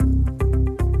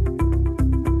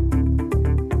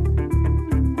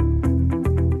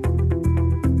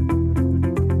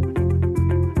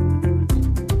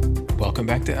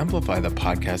to Amplify, the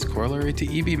podcast corollary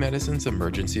to EB Medicine's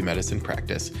emergency medicine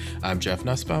practice. I'm Jeff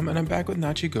Nussbaum, and I'm back with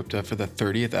Nachi Gupta for the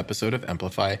 30th episode of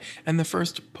Amplify and the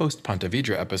first post-Ponte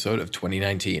Vedra episode of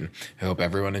 2019. I hope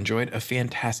everyone enjoyed a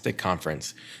fantastic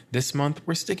conference. This month,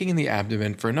 we're sticking in the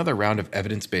abdomen for another round of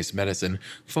evidence-based medicine,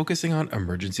 focusing on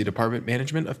emergency department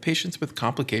management of patients with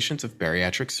complications of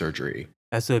bariatric surgery.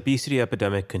 As the obesity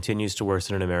epidemic continues to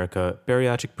worsen in America,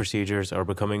 bariatric procedures are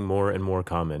becoming more and more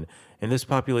common, and this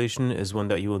population is one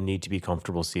that you will need to be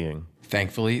comfortable seeing.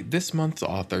 Thankfully, this month's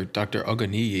author, Dr.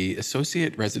 Ogunniyi,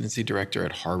 Associate Residency Director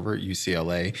at Harvard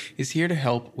UCLA, is here to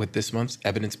help with this month's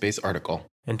evidence-based article.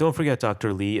 And don't forget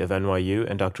Dr. Lee of NYU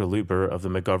and Dr. Luber of the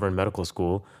McGovern Medical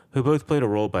School, who both played a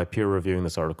role by peer-reviewing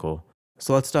this article.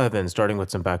 So let's dive in, starting with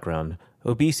some background.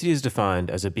 Obesity is defined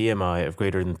as a BMI of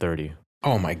greater than 30.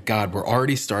 Oh my God, we're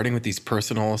already starting with these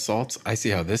personal assaults? I see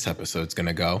how this episode's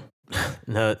gonna go.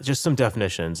 No, just some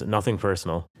definitions, nothing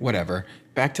personal. Whatever.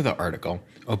 Back to the article.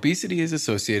 Obesity is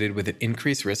associated with an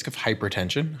increased risk of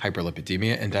hypertension,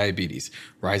 hyperlipidemia, and diabetes.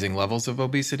 Rising levels of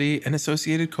obesity and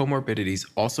associated comorbidities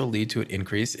also lead to an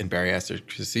increase in bariatric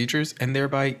procedures and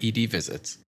thereby ED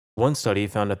visits. One study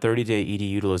found a 30-day ED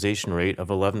utilization rate of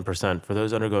 11% for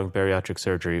those undergoing bariatric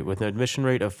surgery with an admission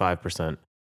rate of 5%.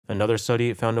 Another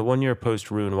study found a 1-year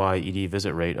post-Roux-en-Y ED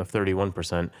visit rate of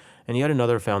 31%, and yet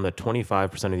another found that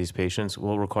 25% of these patients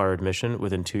will require admission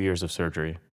within 2 years of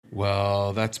surgery.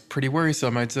 Well, that's pretty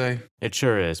worrisome, I'd say. It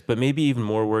sure is, but maybe even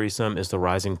more worrisome is the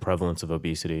rising prevalence of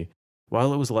obesity.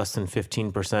 While it was less than 15%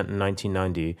 in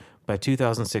 1990, by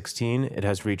 2016 it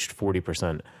has reached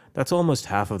 40%. That's almost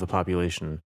half of the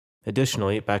population.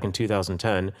 Additionally, back in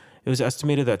 2010, it was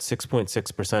estimated that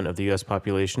 6.6% of the U.S.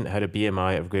 population had a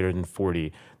BMI of greater than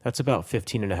 40. That's about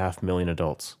 15.5 million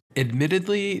adults.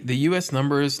 Admittedly, the US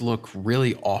numbers look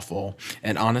really awful,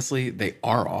 and honestly, they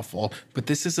are awful, but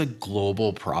this is a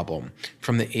global problem.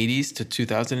 From the 80s to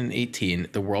 2018,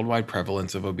 the worldwide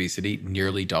prevalence of obesity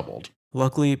nearly doubled.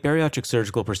 Luckily, bariatric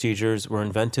surgical procedures were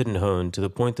invented and honed to the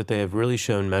point that they have really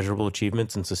shown measurable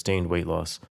achievements in sustained weight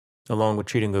loss. Along with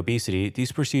treating obesity,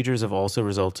 these procedures have also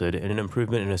resulted in an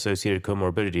improvement in associated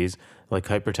comorbidities like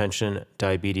hypertension,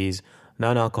 diabetes,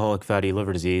 non-alcoholic fatty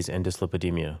liver disease, and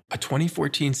dyslipidemia. A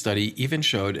 2014 study even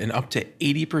showed an up to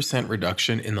 80%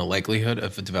 reduction in the likelihood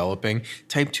of developing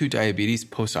type 2 diabetes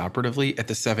postoperatively at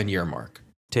the 7-year mark.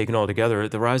 Taken all together,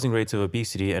 the rising rates of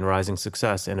obesity and rising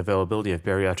success and availability of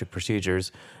bariatric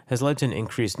procedures has led to an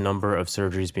increased number of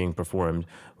surgeries being performed,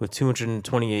 with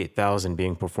 228,000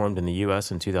 being performed in the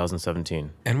U.S. in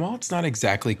 2017. And while it's not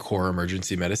exactly core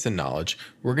emergency medicine knowledge,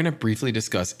 we're going to briefly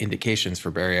discuss indications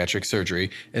for bariatric surgery,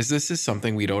 as this is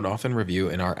something we don't often review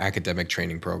in our academic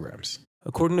training programs.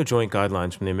 According to joint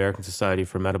guidelines from the American Society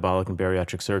for Metabolic and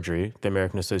Bariatric Surgery, the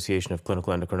American Association of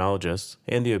Clinical Endocrinologists,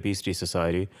 and the Obesity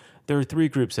Society, there are 3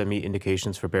 groups that meet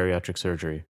indications for bariatric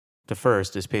surgery. The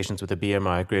first is patients with a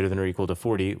BMI greater than or equal to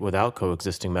 40 without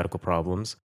coexisting medical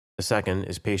problems. The second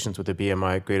is patients with a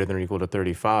BMI greater than or equal to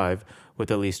 35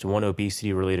 with at least one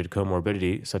obesity-related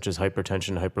comorbidity, such as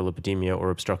hypertension, hyperlipidemia,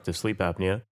 or obstructive sleep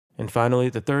apnea. And finally,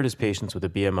 the third is patients with a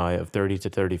BMI of 30 to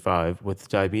 35 with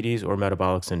diabetes or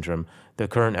metabolic syndrome. The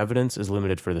current evidence is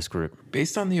limited for this group.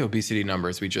 Based on the obesity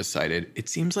numbers we just cited, it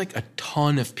seems like a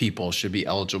ton of people should be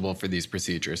eligible for these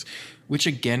procedures, which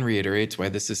again reiterates why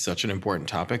this is such an important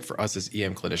topic for us as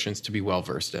EM clinicians to be well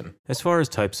versed in. As far as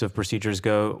types of procedures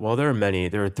go, while there are many,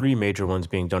 there are 3 major ones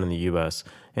being done in the U.S.,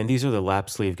 and these are the lap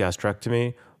sleeve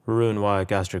gastrectomy, Roux-en-Y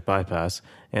gastric bypass,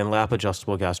 and lap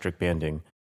adjustable gastric banding.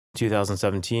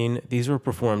 2017, these were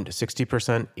performed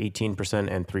 60%,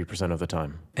 18%, and 3% of the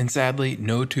time. And sadly,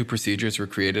 no 2 procedures were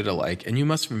created alike, and you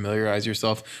must familiarize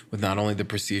yourself with not only the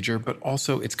procedure, but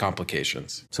also its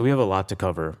complications. So we have a lot to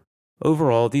cover.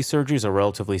 Overall, these surgeries are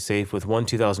relatively safe, with one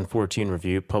 2014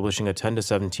 review publishing a 10 to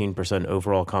 17%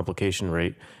 overall complication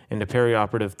rate and a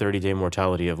perioperative 30-day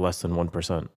mortality of less than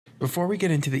 1%. Before we get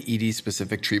into the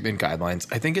ED-specific treatment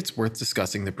guidelines, I think it's worth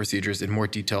discussing the procedures in more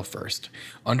detail first.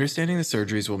 Understanding the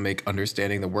surgeries will make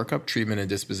understanding the workup, treatment, and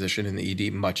disposition in the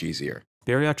ED much easier.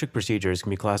 Bariatric procedures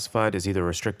can be classified as either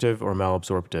restrictive or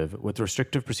malabsorptive, with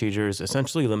restrictive procedures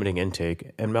essentially limiting intake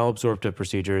and malabsorptive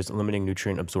procedures limiting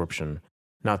nutrient absorption.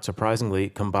 Not surprisingly,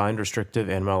 combined restrictive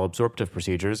and malabsorptive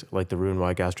procedures, like the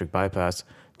Roux-en-Y gastric bypass,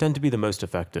 tend to be the most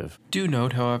effective. Do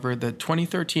note, however, that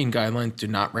 2013 guidelines do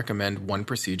not recommend one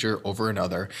procedure over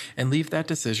another and leave that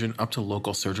decision up to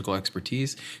local surgical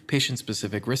expertise,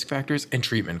 patient-specific risk factors, and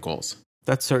treatment goals.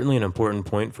 That's certainly an important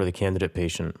point for the candidate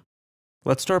patient.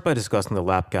 Let's start by discussing the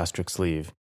lap gastric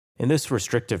sleeve. In this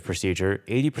restrictive procedure,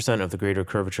 80% of the greater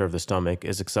curvature of the stomach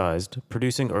is excised,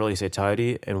 producing early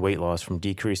satiety and weight loss from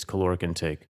decreased caloric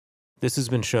intake. This has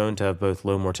been shown to have both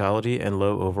low mortality and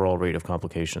low overall rate of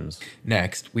complications.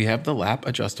 Next, we have the lap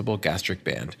adjustable gastric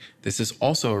band. This is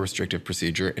also a restrictive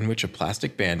procedure in which a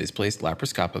plastic band is placed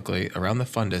laparoscopically around the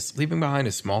fundus, leaving behind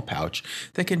a small pouch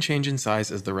that can change in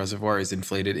size as the reservoir is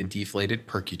inflated and deflated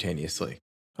percutaneously.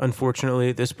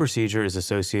 Unfortunately, this procedure is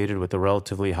associated with a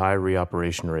relatively high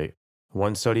reoperation rate.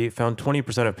 One study found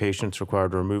 20% of patients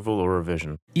required removal or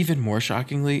revision. Even more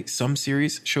shockingly, some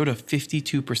series showed a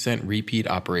 52% repeat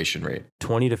operation rate.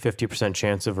 20 to 50%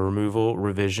 chance of removal,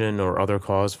 revision, or other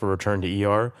cause for return to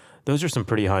ER, those are some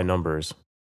pretty high numbers.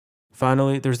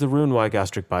 Finally, there's the Roux-en-Y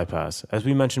gastric bypass. As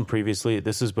we mentioned previously,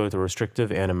 this is both a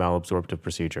restrictive and a malabsorptive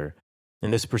procedure.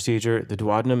 In this procedure, the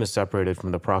duodenum is separated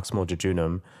from the proximal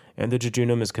jejunum, and the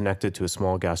jejunum is connected to a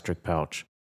small gastric pouch.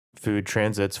 Food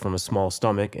transits from a small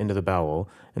stomach into the bowel,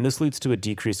 and this leads to a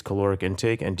decreased caloric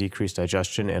intake and decreased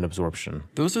digestion and absorption.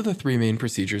 Those are the three main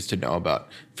procedures to know about.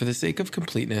 For the sake of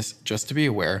completeness, just to be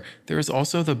aware, there is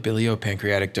also the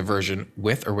biliopancreatic diversion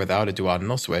with or without a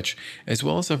duodenal switch, as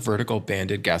well as a vertical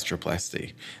banded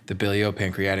gastroplasty. The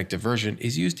biliopancreatic diversion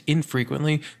is used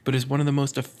infrequently, but is one of the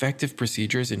most effective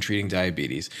procedures in treating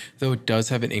diabetes, though it does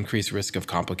have an increased risk of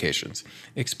complications.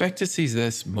 Expect to see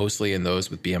this mostly in those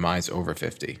with BMIs over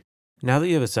 50. Now that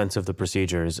you have a sense of the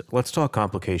procedures, let's talk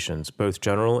complications, both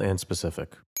general and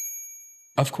specific.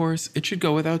 Of course, it should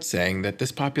go without saying that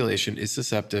this population is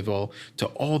susceptible to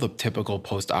all the typical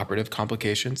postoperative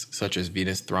complications, such as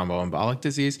venous thromboembolic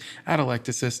disease,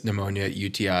 atelectasis, pneumonia,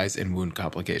 UTIs, and wound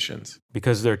complications.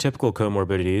 Because their typical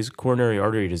comorbidities, coronary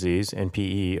artery disease, and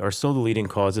PE are still the leading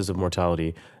causes of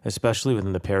mortality, especially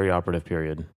within the perioperative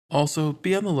period. Also,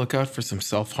 be on the lookout for some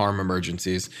self-harm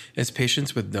emergencies, as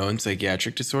patients with known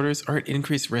psychiatric disorders are at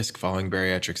increased risk following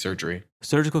bariatric surgery.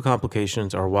 Surgical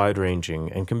complications are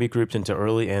wide-ranging and can be grouped into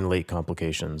early and late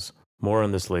complications. More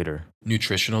on this later.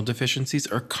 Nutritional deficiencies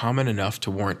are common enough to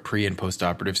warrant pre- and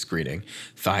postoperative screening.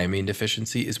 Thiamine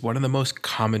deficiency is one of the most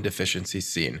common deficiencies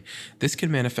seen. This can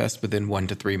manifest within 1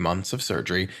 to 3 months of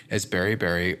surgery as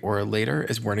beriberi or later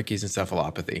as Wernicke's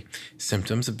encephalopathy.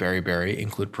 Symptoms of beriberi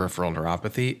include peripheral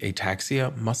neuropathy,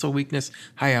 ataxia, muscle weakness,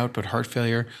 high output heart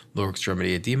failure, lower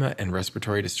extremity edema, and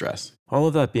respiratory distress. All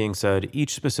of that being said,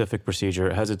 each specific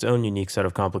procedure has its own unique set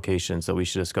of complications that we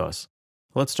should discuss.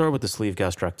 Let's start with the sleeve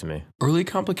gastrectomy. Early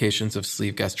complications of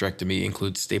sleeve gastrectomy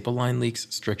include staple line leaks,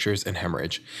 strictures, and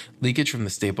hemorrhage. Leakage from the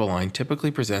staple line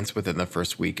typically presents within the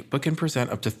first week, but can present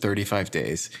up to 35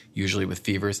 days, usually with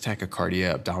fevers,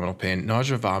 tachycardia, abdominal pain,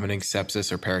 nausea, vomiting,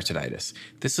 sepsis, or peritonitis.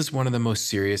 This is one of the most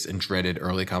serious and dreaded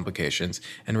early complications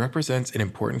and represents an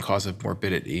important cause of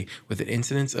morbidity with an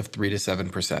incidence of 3 to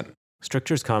 7%.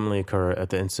 Strictures commonly occur at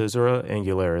the incisura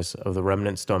angularis of the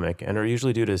remnant stomach and are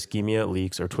usually due to ischemia,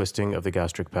 leaks, or twisting of the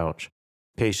gastric pouch.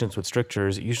 Patients with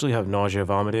strictures usually have nausea,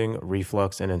 vomiting,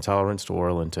 reflux, and intolerance to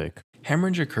oral intake.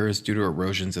 Hemorrhage occurs due to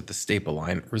erosions at the staple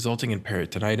line, resulting in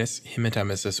peritonitis,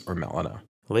 hematemesis, or melena.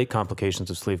 Late complications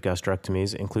of sleeve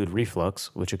gastrectomies include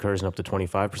reflux, which occurs in up to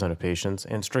 25% of patients,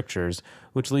 and strictures,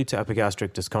 which lead to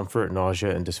epigastric discomfort,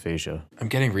 nausea, and dysphagia. I'm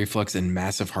getting reflux and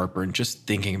massive heartburn just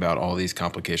thinking about all these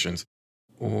complications.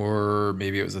 Or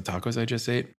maybe it was the tacos I just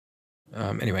ate.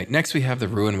 Anyway, next we have the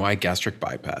Roux-en-Y gastric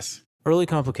bypass. Early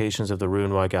complications of the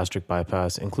Roux-en-Y gastric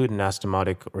bypass include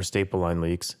anastomotic or staple line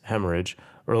leaks, hemorrhage,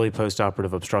 early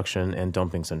postoperative obstruction, and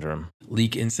dumping syndrome.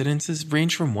 Leak incidences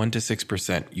range from 1 to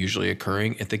 6%, usually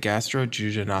occurring at the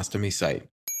gastrojejunostomy site.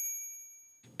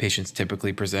 Patients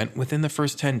typically present within the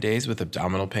first 10 days with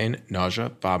abdominal pain,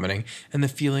 nausea, vomiting, and the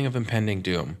feeling of impending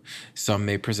doom. Some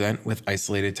may present with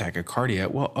isolated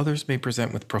tachycardia, while others may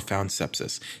present with profound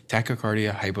sepsis,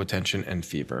 tachycardia, hypotension, and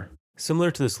fever.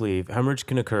 Similar to the sleeve, hemorrhage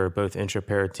can occur both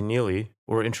intraperitoneally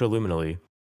or intraluminally.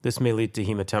 This may lead to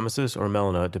hematemesis or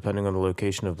melena depending on the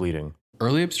location of bleeding.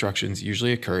 Early obstructions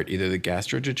usually occur at either the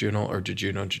gastrojejunal or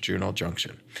jejunal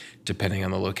junction. Depending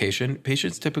on the location,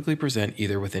 patients typically present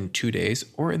either within 2 days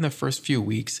or in the first few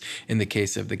weeks in the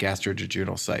case of the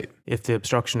gastrojejunal site. If the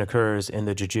obstruction occurs in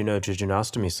the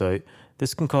jejunostomy site,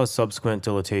 this can cause subsequent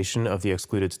dilatation of the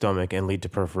excluded stomach and lead to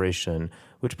perforation,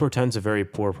 which portends a very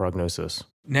poor prognosis.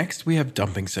 Next, we have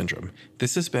dumping syndrome.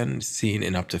 This has been seen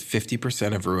in up to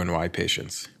 50% of Roux-en-Y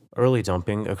patients. Early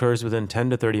dumping occurs within 10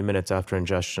 to 30 minutes after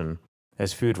ingestion.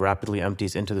 As food rapidly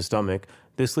empties into the stomach,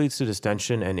 this leads to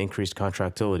distension and increased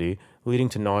contractility, leading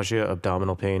to nausea,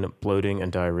 abdominal pain, bloating,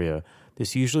 and diarrhea.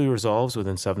 This usually resolves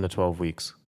within 7 to 12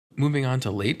 weeks. Moving on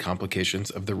to late complications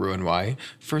of the Roux-en-Y,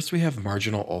 first we have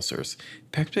marginal ulcers.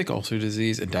 Peptic ulcer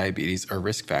disease and diabetes are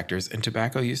risk factors, and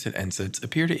tobacco use and NSAIDs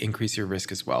appear to increase your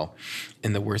risk as well.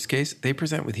 In the worst case, they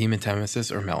present with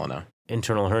hematemesis or melena.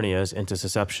 internal hernias,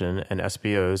 intussusception, and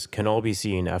SBOs can all be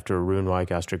seen after a Roux-en-Y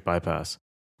gastric bypass.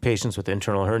 Patients with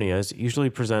internal hernias usually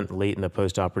present late in the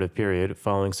postoperative period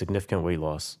following significant weight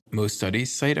loss. Most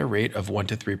studies cite a rate of 1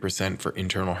 to 3% for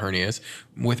internal hernias,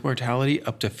 with mortality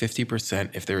up to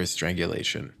 50% if there is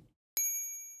strangulation.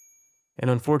 And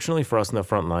unfortunately for us in the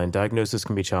front line, diagnosis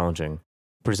can be challenging.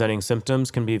 Presenting symptoms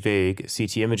can be vague,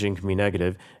 CT imaging can be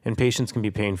negative, and patients can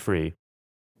be pain-free.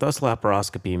 Thus,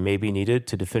 laparoscopy may be needed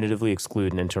to definitively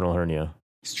exclude an internal hernia.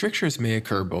 Strictures may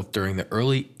occur both during the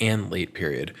early and late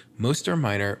period. Most are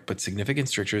minor, but significant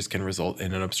strictures can result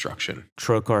in an obstruction.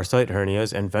 Trocar site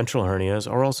hernias and ventral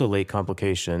hernias are also late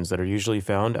complications that are usually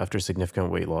found after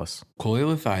significant weight loss.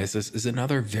 Cholelithiasis is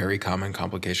another very common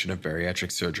complication of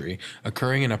bariatric surgery,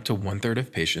 occurring in up to 1/3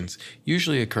 of patients,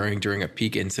 usually occurring during a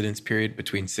peak incidence period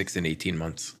between 6 and 18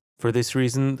 months. For this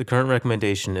reason, the current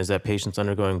recommendation is that patients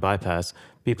undergoing bypass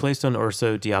be placed on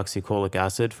ursodeoxycholic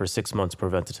acid for 6 months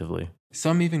preventatively.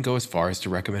 Some even go as far as to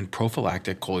recommend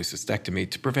prophylactic cholecystectomy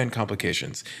to prevent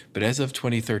complications, but as of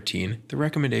 2013, the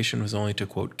recommendation was only to,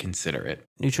 quote, consider it.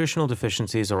 Nutritional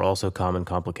deficiencies are also common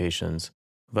complications.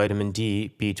 Vitamin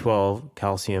D, B12,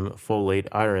 calcium, folate,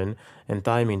 iron, and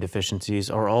thiamine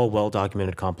deficiencies are all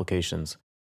well-documented complications.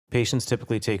 Patients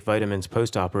typically take vitamins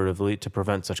postoperatively to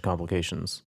prevent such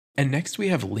complications. And next we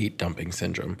have late dumping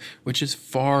syndrome, which is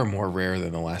far more rare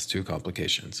than the last two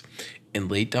complications. In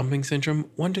late dumping syndrome,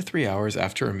 1 to 3 hours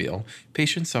after a meal,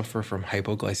 patients suffer from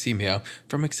hypoglycemia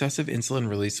from excessive insulin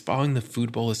release following the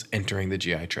food bolus entering the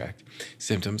GI tract.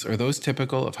 Symptoms are those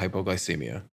typical of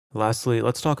hypoglycemia. Lastly,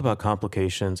 let's talk about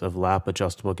complications of lap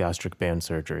adjustable gastric band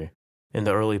surgery. In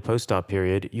the early post-op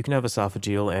period, you can have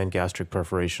esophageal and gastric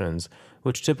perforations,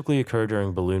 which typically occur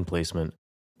during balloon placement.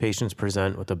 Patients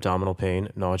present with abdominal pain,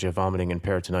 nausea, vomiting, and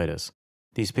peritonitis.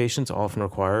 These patients often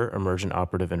require emergent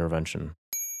operative intervention.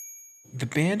 The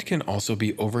band can also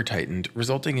be over-tightened,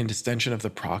 resulting in distension of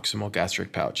the proximal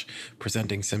gastric pouch.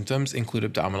 Presenting symptoms include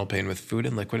abdominal pain with food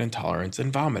and liquid intolerance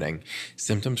and vomiting.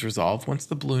 Symptoms resolve once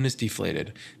the balloon is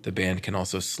deflated. The band can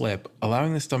also slip,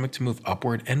 allowing the stomach to move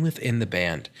upward and within the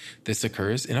band. This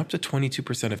occurs in up to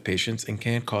 22% of patients and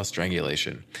can cause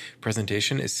strangulation.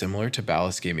 Presentation is similar to bowel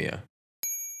ischemia.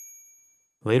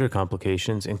 Later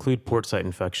complications include port site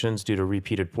infections due to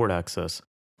repeated port access.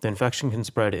 The infection can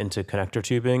spread into connector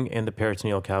tubing and the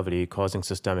peritoneal cavity, causing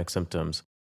systemic symptoms.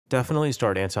 Definitely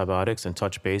start antibiotics and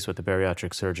touch base with the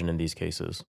bariatric surgeon in these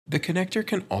cases. The connector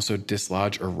can also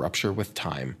dislodge or rupture with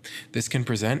time. This can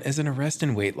present as an arrest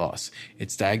in weight loss.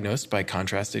 It's diagnosed by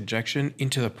contrast injection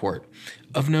into the port.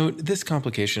 Of note, this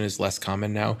complication is less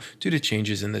common now due to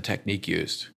changes in the technique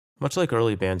used. Much like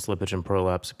early band slippage and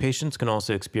prolapse, patients can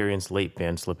also experience late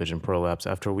band slippage and prolapse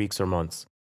after weeks or months.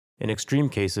 In extreme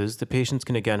cases, the patients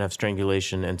can again have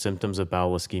strangulation and symptoms of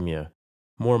bowel ischemia.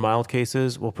 More mild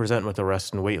cases will present with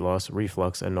arrest and weight loss,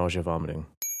 reflux, and nausea vomiting.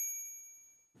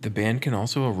 The band can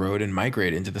also erode and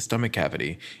migrate into the stomach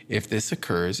cavity. If this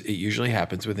occurs, it usually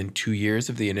happens within 2 years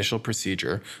of the initial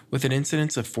procedure, with an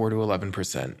incidence of 4 to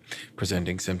 11%.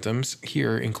 Presenting symptoms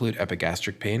here include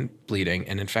epigastric pain, bleeding,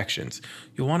 and infections.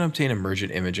 You'll want to obtain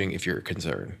emergent imaging if you're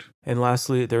concerned. And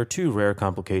lastly, there are 2 rare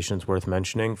complications worth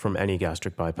mentioning from any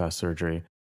gastric bypass surgery.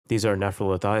 These are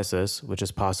nephrolithiasis, which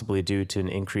is possibly due to an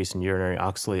increase in urinary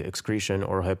oxalate excretion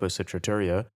or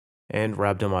hypocitraturia, and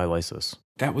rhabdomyolysis.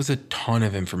 That was a ton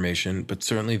of information, but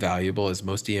certainly valuable as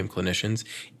most EM clinicians,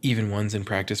 even ones in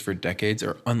practice for decades,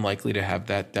 are unlikely to have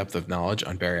that depth of knowledge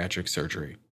on bariatric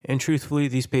surgery. And truthfully,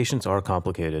 these patients are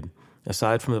complicated.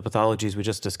 Aside from the pathologies we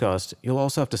just discussed, you'll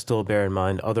also have to still bear in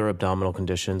mind other abdominal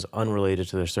conditions unrelated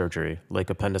to their surgery, like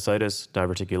appendicitis,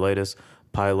 diverticulitis,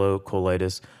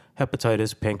 colitis,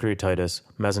 hepatitis, pancreatitis,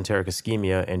 mesenteric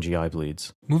ischemia, and GI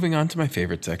bleeds. Moving on to my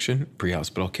favorite section,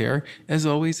 pre-hospital care. As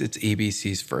always, it's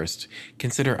ABCs first.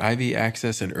 Consider IV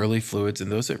access and early fluids in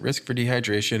those at risk for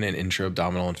dehydration and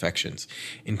intra-abdominal infections.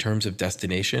 In terms of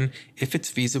destination, if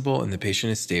it's feasible and the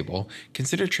patient is stable,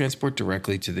 consider transport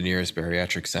directly to the nearest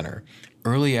bariatric center.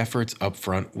 Early efforts up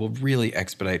front will really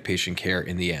expedite patient care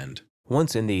in the end.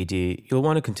 Once in the ED, you'll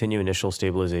want to continue initial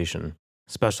stabilization.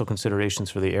 Special considerations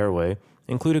for the airway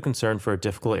include a concern for a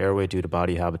difficult airway due to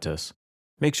body habitus.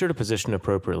 Make sure to position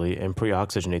appropriately and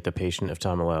pre-oxygenate the patient if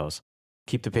time allows.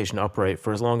 Keep the patient upright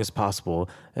for as long as possible,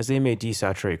 as they may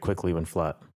desaturate quickly when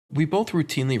flat. We both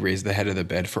routinely raise the head of the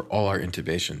bed for all our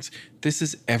intubations. This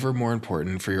is ever more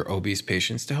important for your obese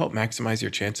patients to help maximize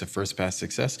your chance of first pass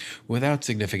success without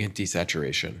significant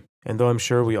desaturation. And though I'm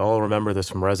sure we all remember this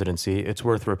from residency, it's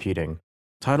worth repeating.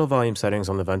 Tidal volume settings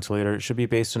on the ventilator should be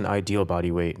based on ideal body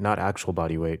weight, not actual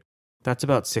body weight. That's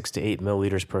about 6 to 8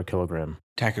 milliliters per kilogram.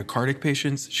 Tachycardic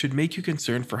patients should make you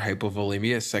concerned for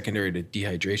hypovolemia secondary to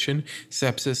dehydration,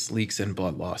 sepsis, leaks, and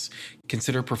blood loss.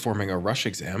 Consider performing a rush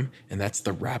exam, and that's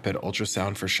the rapid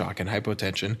ultrasound for shock and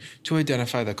hypotension, to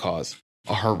identify the cause.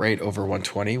 A heart rate over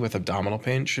 120 with abdominal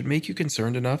pain should make you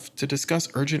concerned enough to discuss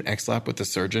urgent XLAP with the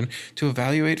surgeon to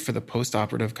evaluate for the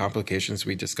postoperative complications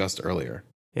we discussed earlier.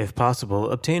 If possible,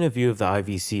 obtain a view of the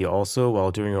IVC also while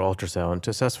doing your ultrasound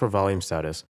to assess for volume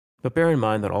status. But bear in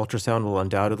mind that ultrasound will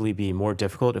undoubtedly be more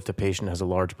difficult if the patient has a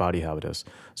large body habitus,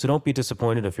 so don't be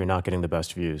disappointed if you're not getting the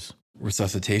best views.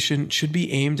 Resuscitation should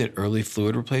be aimed at early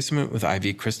fluid replacement with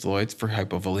IV crystalloids for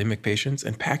hypovolemic patients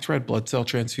and packed red blood cell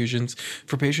transfusions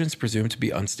for patients presumed to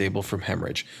be unstable from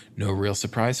hemorrhage. No real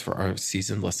surprise for our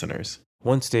seasoned listeners.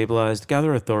 Once stabilized,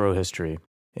 gather a thorough history.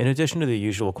 In addition to the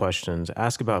usual questions,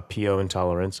 ask about PO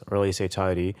intolerance, early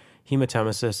satiety,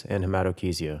 hematemesis, and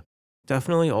hematochezia.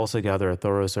 Definitely also gather a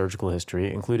thorough surgical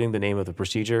history, including the name of the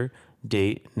procedure,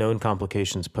 date, known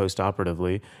complications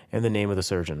postoperatively, and the name of the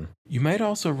surgeon. You might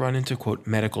also run into, quote,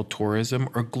 medical tourism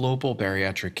or global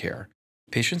bariatric care.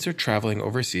 Patients are traveling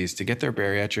overseas to get their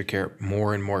bariatric care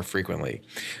more and more frequently.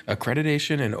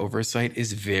 Accreditation and oversight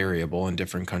is variable in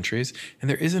different countries, and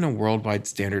there isn't a worldwide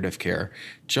standard of care,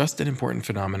 just an important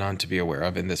phenomenon to be aware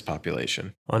of in this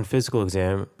population. On physical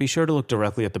exam, be sure to look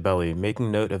directly at the belly,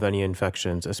 making note of any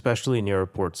infections, especially near a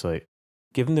port site.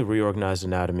 Given the reorganized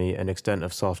anatomy and extent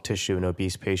of soft tissue in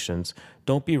obese patients,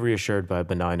 don't be reassured by a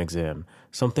benign exam.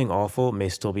 Something awful may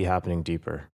still be happening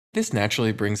deeper. This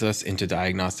naturally brings us into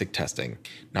diagnostic testing.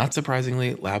 Not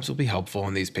surprisingly, labs will be helpful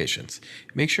in these patients.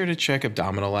 Make sure to check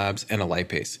abdominal labs and a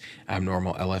lipase.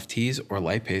 Abnormal LFTs or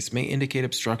lipase may indicate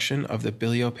obstruction of the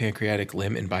biliopancreatic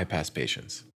limb in bypass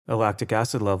patients. A lactic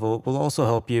acid level will also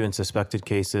help you in suspected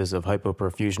cases of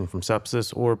hypoperfusion from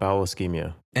sepsis or bowel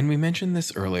ischemia. And we mentioned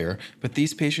this earlier, but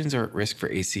these patients are at risk for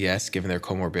ACS given their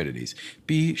comorbidities.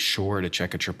 Be sure to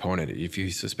check a troponin if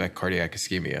you suspect cardiac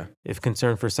ischemia. If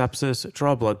concerned for sepsis,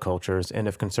 draw blood cultures, and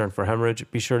if concerned for hemorrhage,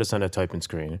 be sure to send a type-in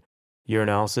screen.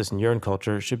 Urinalysis and urine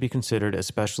culture should be considered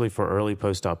especially for early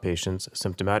post-op patients,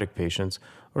 symptomatic patients,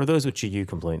 or those with GU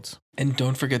complaints. And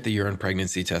don't forget the urine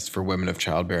pregnancy test for women of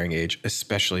childbearing age,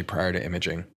 especially prior to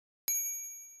imaging.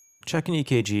 Check an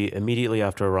EKG immediately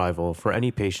after arrival for any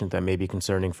patient that may be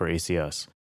concerning for ACS.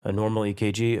 A normal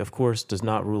EKG, of course, does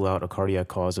not rule out a cardiac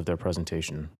cause of their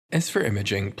presentation. As for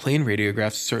imaging, plain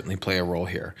radiographs certainly play a role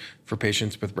here. For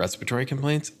patients with respiratory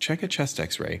complaints, check a chest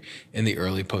x-ray. In the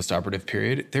early postoperative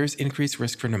period, there is increased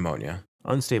risk for pneumonia.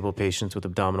 Unstable patients with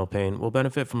abdominal pain will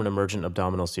benefit from an emergent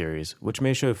abdominal series, which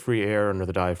may show free air under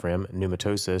the diaphragm,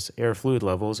 pneumatosis, air fluid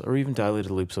levels, or even dilated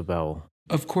loops of bowel.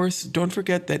 Of course, don't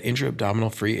forget that intra-abdominal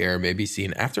free air may be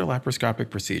seen after laparoscopic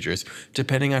procedures,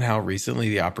 depending on how recently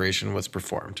the operation was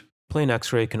performed. Plain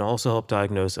X-ray can also help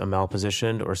diagnose a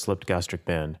malpositioned or slipped gastric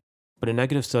band, but a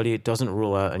negative study doesn't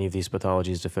rule out any of these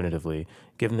pathologies definitively,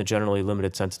 given the generally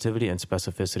limited sensitivity and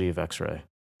specificity of X-ray.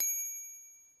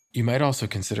 You might also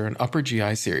consider an upper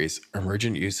GI series.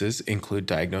 Emergent uses include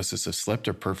diagnosis of slipped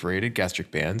or perforated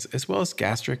gastric bands, as well as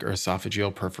gastric or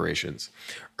esophageal perforations.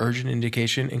 Urgent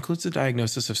indication includes the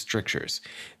diagnosis of strictures.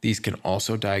 These can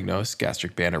also diagnose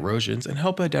gastric band erosions and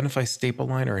help identify staple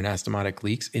line or anastomotic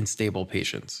leaks in stable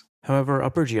patients. However,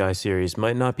 upper GI series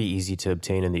might not be easy to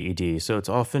obtain in the ED, so it's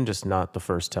often just not the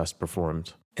first test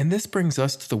performed. And this brings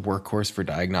us to the workhorse for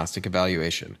diagnostic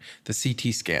evaluation, the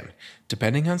CT scan.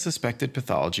 Depending on suspected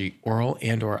pathology, oral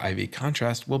and/or IV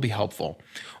contrast will be helpful.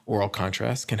 Oral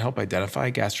contrast can help identify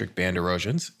gastric band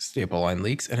erosions, staple line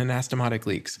leaks, and anastomotic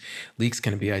leaks. Leaks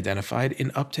can be identified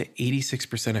in up to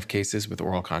 86% of cases with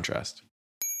oral contrast.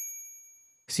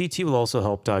 CT will also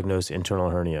help diagnose internal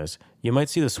hernias. You might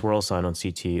see the swirl sign on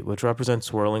CT, which represents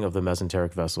swirling of the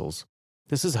mesenteric vessels.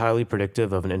 This is highly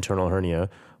predictive of an internal hernia,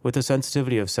 with a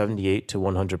sensitivity of 78 to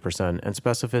 100% and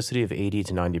specificity of 80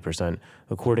 to 90%,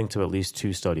 according to at least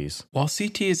 2 studies. While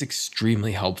CT is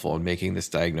extremely helpful in making this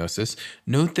diagnosis,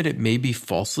 note that it may be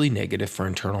falsely negative for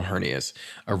internal hernias.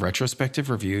 A retrospective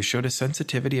review showed a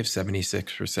sensitivity of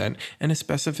 76% and a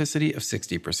specificity of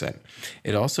 60%.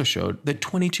 It also showed that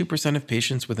 22% of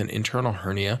patients with an internal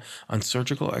hernia on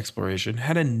surgical exploration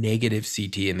had a negative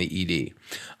CT in the ED.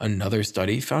 Another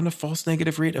study found a false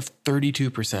negative rate of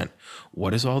 32%. What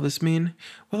does all this mean?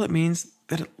 Well, it means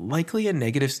that likely a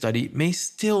negative study may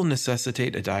still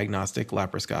necessitate a diagnostic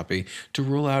laparoscopy to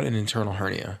rule out an internal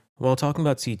hernia. While talking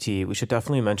about CT, we should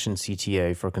definitely mention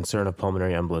CTA for concern of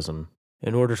pulmonary embolism.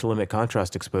 In order to limit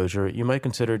contrast exposure, you might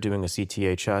consider doing a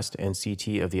CTA chest and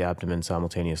CT of the abdomen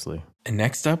simultaneously. And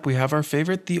next up, we have our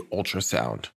favorite, the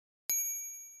ultrasound.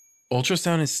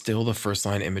 Ultrasound is still the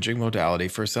first-line imaging modality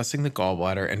for assessing the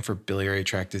gallbladder and for biliary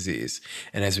tract disease.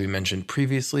 And as we mentioned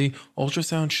previously,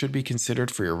 ultrasound should be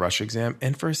considered for your rush exam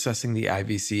and for assessing the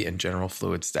IVC and general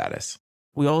fluid status.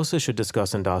 We also should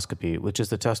discuss endoscopy, which is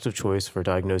the test of choice for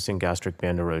diagnosing gastric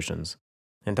band erosions.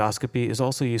 Endoscopy is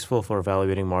also useful for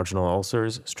evaluating marginal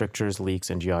ulcers, strictures, leaks,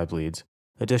 and GI bleeds.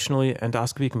 Additionally,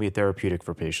 endoscopy can be therapeutic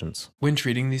for patients. When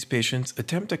treating these patients,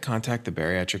 attempt to contact the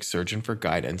bariatric surgeon for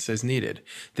guidance as needed.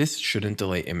 This shouldn't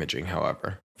delay imaging,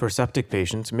 however. For septic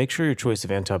patients, make sure your choice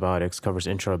of antibiotics covers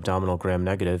intra-abdominal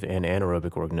gram-negative and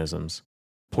anaerobic organisms.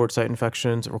 Port site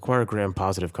infections require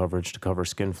gram-positive coverage to cover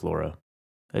skin flora.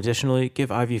 Additionally,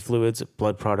 give IV fluids,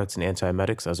 blood products, and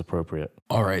antiemetics as appropriate.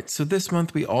 All right, so this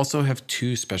month we also have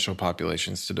two special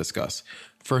populations to discuss.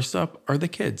 First up are the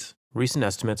kids. Recent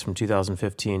estimates from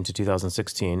 2015 to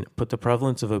 2016 put the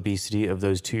prevalence of obesity of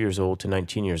those 2 years old to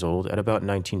 19 years old at about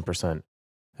 19%.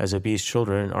 As obese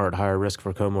children are at higher risk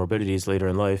for comorbidities later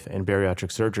in life and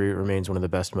bariatric surgery remains one of the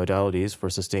best modalities for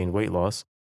sustained weight loss,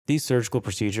 these surgical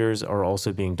procedures are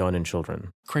also being done in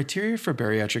children. Criteria for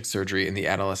bariatric surgery in the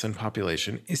adolescent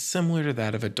population is similar to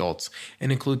that of adults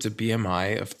and includes a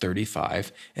BMI of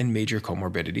 35 and major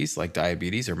comorbidities like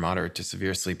diabetes or moderate to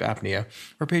severe sleep apnea,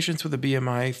 or patients with a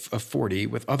BMI of 40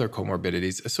 with other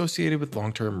comorbidities associated with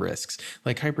long-term risks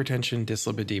like hypertension,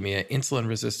 dyslipidemia, insulin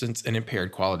resistance, and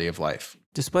impaired quality of life.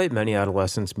 Despite many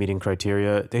adolescents meeting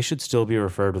criteria, they should still be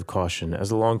referred with caution as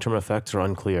the long-term effects are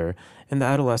unclear and the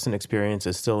adolescent experience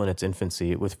is still in its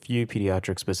infancy with few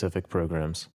pediatric-specific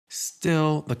programs.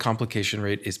 Still, the complication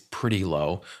rate is pretty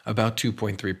low, about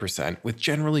 2.3%, with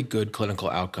generally good clinical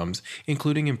outcomes,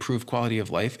 including improved quality of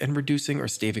life and reducing or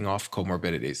staving off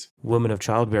comorbidities. Women of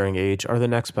childbearing age are the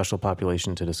next special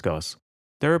population to discuss.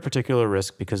 They're a particular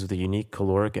risk because of the unique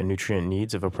caloric and nutrient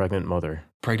needs of a pregnant mother.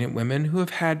 Pregnant women who have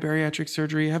had bariatric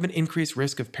surgery have an increased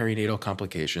risk of perinatal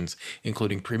complications,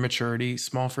 including prematurity,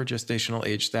 small for gestational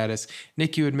age status,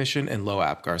 NICU admission, and low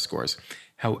APGAR scores.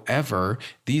 However,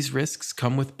 these risks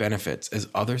come with benefits, as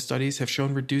other studies have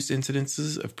shown reduced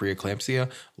incidences of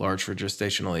preeclampsia, large for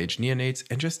gestational age neonates,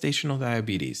 and gestational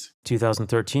diabetes.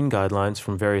 2013 guidelines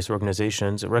from various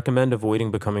organizations recommend avoiding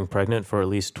becoming pregnant for at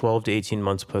least 12 to 18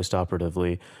 months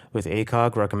postoperatively, with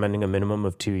ACOG recommending a minimum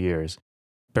of 2 years.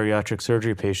 Bariatric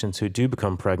surgery patients who do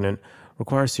become pregnant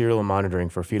require serial monitoring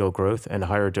for fetal growth and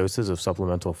higher doses of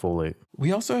supplemental folate.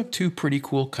 We also have two pretty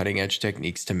cool cutting-edge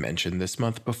techniques to mention this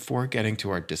month before getting to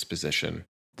our disposition.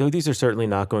 Though these are certainly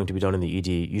not going to be done in the ED,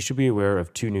 you should be aware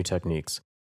of two new techniques.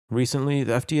 Recently,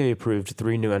 the FDA approved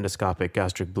 3 new endoscopic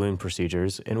gastric balloon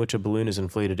procedures in which a balloon is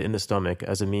inflated in the stomach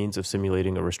as a means of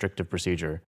simulating a restrictive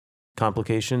procedure.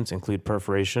 Complications include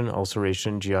perforation,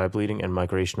 ulceration, GI bleeding, and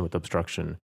migration with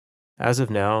obstruction. As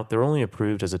of now, they're only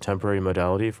approved as a temporary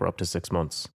modality for up to 6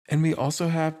 months. And we also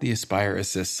have the Aspire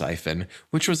Assist siphon,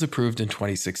 which was approved in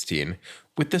 2016.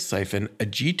 With this siphon, a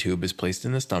G-tube is placed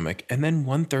in the stomach, and then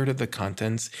 1/3 of the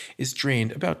contents is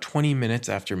drained about 20 minutes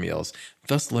after meals,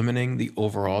 thus limiting the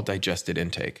overall digested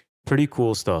intake. Pretty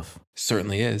cool stuff.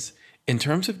 Certainly is. In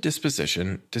terms of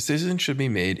disposition, decisions should be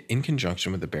made in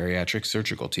conjunction with the bariatric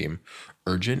surgical team.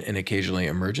 Urgent and occasionally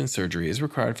emergent surgery is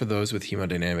required for those with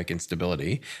hemodynamic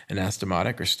instability,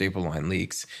 anastomotic or staple line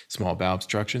leaks, small bowel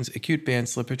obstructions, acute band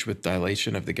slippage with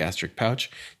dilation of the gastric pouch,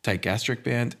 tight gastric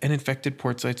band, and infected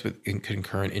port sites with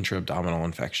concurrent intra-abdominal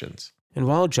infections. And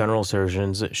while general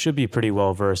surgeons should be pretty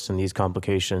well versed in these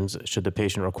complications should the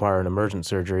patient require an emergent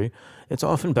surgery, it's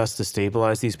often best to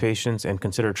stabilize these patients and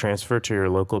consider transfer to your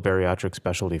local bariatric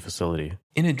specialty facility.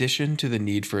 In addition to the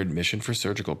need for admission for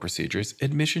surgical procedures,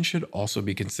 admission should also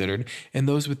be considered in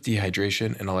those with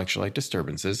dehydration and electrolyte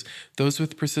disturbances, those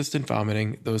with persistent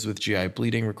vomiting, those with GI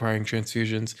bleeding requiring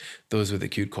transfusions, those with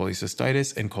acute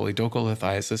cholecystitis and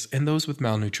choledocholithiasis, and those with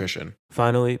malnutrition.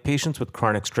 Finally, patients with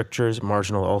chronic strictures,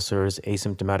 marginal ulcers,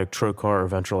 asymptomatic trocar or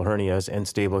ventral hernias, and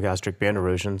stable gastric band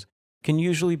erosions can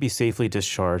usually be safely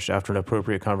discharged after an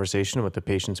appropriate conversation with the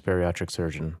patient's bariatric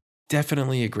surgeon.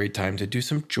 Definitely a great time to do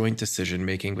some joint decision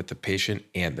making with the patient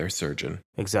and their surgeon.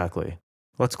 Exactly.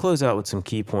 Let's close out with some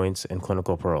key points and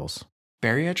clinical pearls.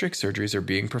 Bariatric surgeries are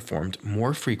being performed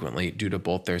more frequently due to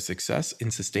both their success in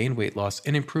sustained weight loss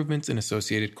and improvements in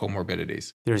associated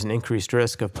comorbidities. There's an increased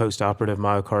risk of postoperative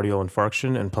myocardial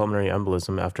infarction and pulmonary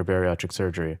embolism after bariatric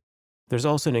surgery. There's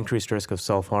also an increased risk of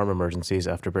self-harm emergencies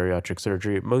after bariatric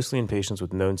surgery, mostly in patients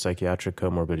with known psychiatric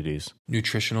comorbidities.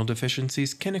 Nutritional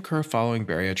deficiencies can occur following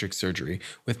bariatric surgery,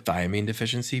 with thiamine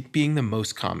deficiency being the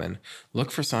most common. Look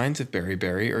for signs of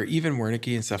beriberi or even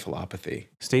Wernicke encephalopathy.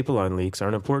 Staple line leaks are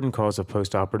an important cause of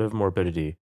postoperative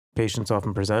morbidity. Patients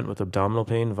often present with abdominal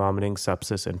pain, vomiting,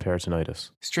 sepsis, and peritonitis.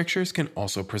 Strictures can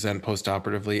also present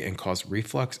postoperatively and cause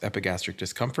reflux, epigastric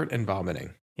discomfort, and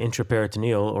vomiting.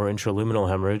 Intraperitoneal or intraluminal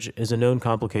hemorrhage is a known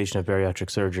complication of bariatric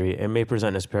surgery and may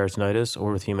present as peritonitis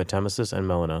or with hematemesis and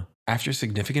melena. After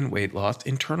significant weight loss,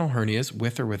 internal hernias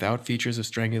with or without features of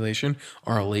strangulation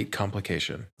are a late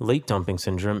complication. Late dumping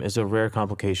syndrome is a rare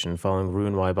complication following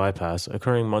Roux-en-Y bypass,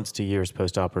 occurring months to years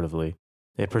postoperatively.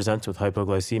 It presents with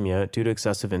hypoglycemia due to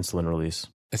excessive insulin release.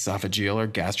 Esophageal or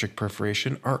gastric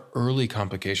perforation are early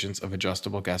complications of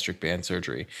adjustable gastric band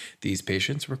surgery. These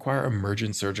patients require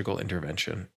emergent surgical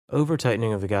intervention.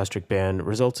 Over-tightening of the gastric band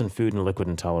results in food and liquid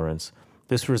intolerance.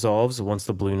 This resolves once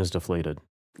the balloon is deflated.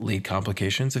 Late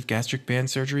complications of gastric band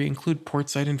surgery include port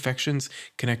site infections,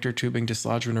 connector tubing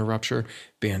dislodgement or rupture,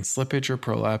 band slippage or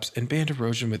prolapse, and band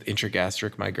erosion with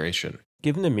intragastric migration.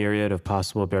 Given the myriad of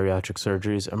possible bariatric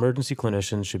surgeries, emergency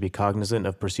clinicians should be cognizant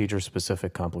of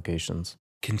procedure-specific complications.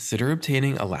 Consider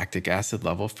obtaining a lactic acid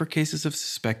level for cases of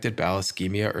suspected bowel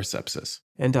ischemia or sepsis.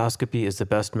 Endoscopy is the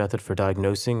best method for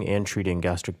diagnosing and treating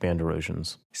gastric band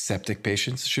erosions. Septic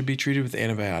patients should be treated with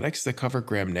antibiotics that cover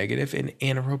gram-negative and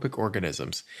anaerobic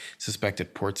organisms.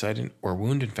 Suspected port site or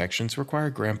wound infections require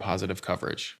gram-positive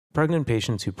coverage. Pregnant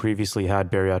patients who previously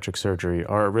had bariatric surgery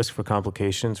are at risk for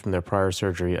complications from their prior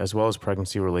surgery as well as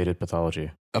pregnancy-related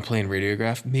pathology. A plain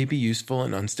radiograph may be useful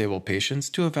in unstable patients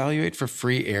to evaluate for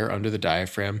free air under the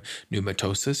diaphragm,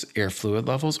 pneumatosis, air fluid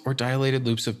levels, or dilated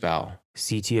loops of bowel.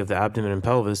 CT of the abdomen and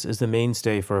pelvis is the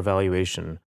mainstay for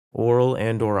evaluation. Oral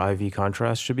and/or IV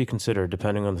contrast should be considered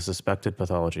depending on the suspected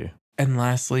pathology. And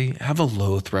lastly, have a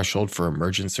low threshold for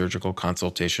emergent surgical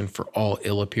consultation for all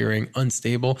ill-appearing,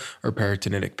 unstable, or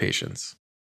peritonitic patients.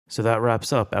 So that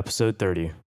wraps up episode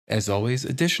 30. As always,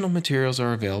 additional materials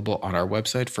are available on our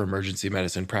website for emergency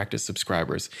medicine practice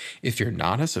subscribers. If you're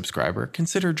not a subscriber,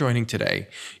 consider joining today.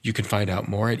 You can find out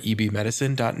more at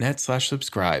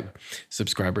ebmedicine.net/subscribe.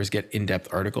 Subscribers get in-depth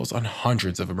articles on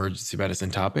hundreds of emergency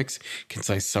medicine topics,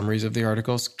 concise summaries of the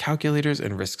articles, calculators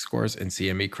and risk scores, and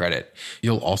CME credit.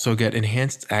 You'll also get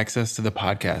enhanced access to the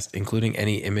podcast, including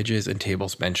any images and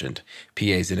tables mentioned.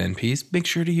 PAs and NPs, make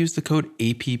sure to use the code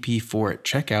APP4 at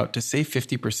checkout to save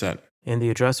 50%. And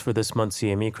the address for this month's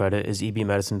CME credit is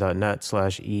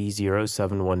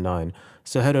ebmedicine.net/E0719.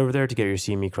 So head over there to get your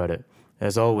CME credit.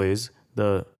 As always,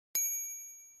 the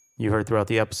you heard throughout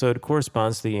the episode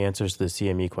corresponds to the answers to the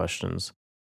CME questions.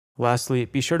 Lastly,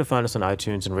 be sure to find us on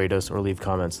iTunes and rate us or leave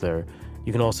comments there.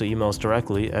 You can also email us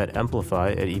directly at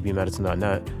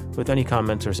amplify@ebmedicine.net with any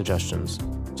comments or suggestions.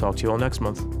 Talk to you all next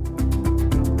month.